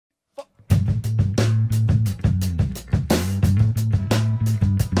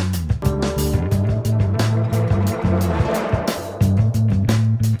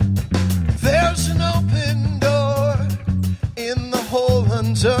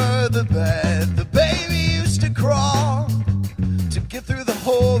under the bed. The baby used to crawl to get through the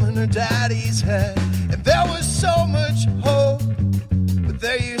hole in her daddy's head. And there was so much hope, but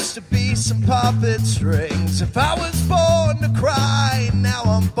there used to be some puppet strings. If I was born to cry, now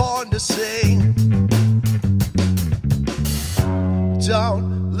I'm born to sing.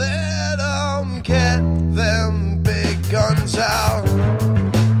 Don't let them get them big guns out.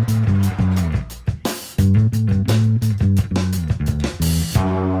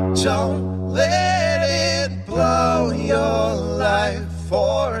 Don't let it blow your life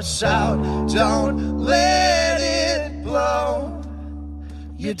force out. Don't let it blow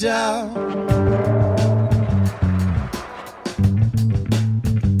you down.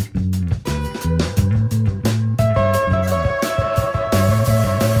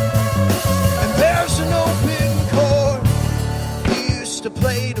 And there's an open chord we used to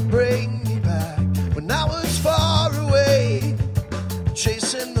play to bring me back when I was far away,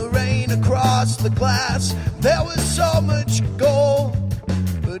 chasing the rain across the glass. There was so much gold,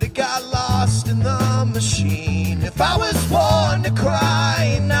 but it got lost in the machine. If I was born to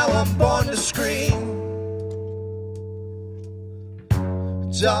cry, now I'm born to scream.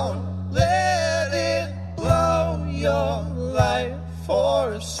 Don't let it blow your life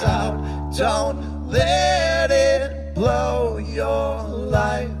force out. Don't let it blow your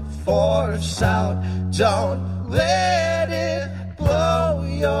life force out. Don't let it blow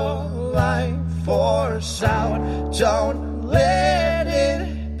your life force out. Don't let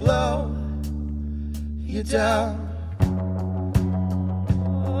it blow you down.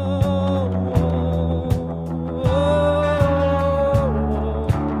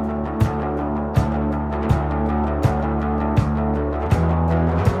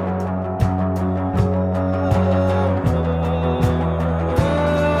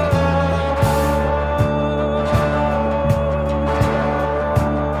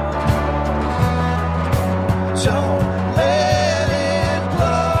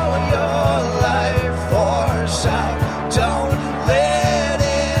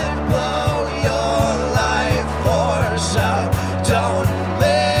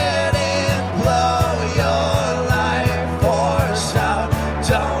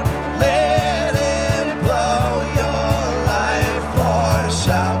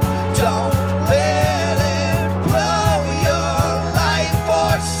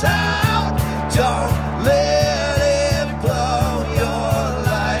 South.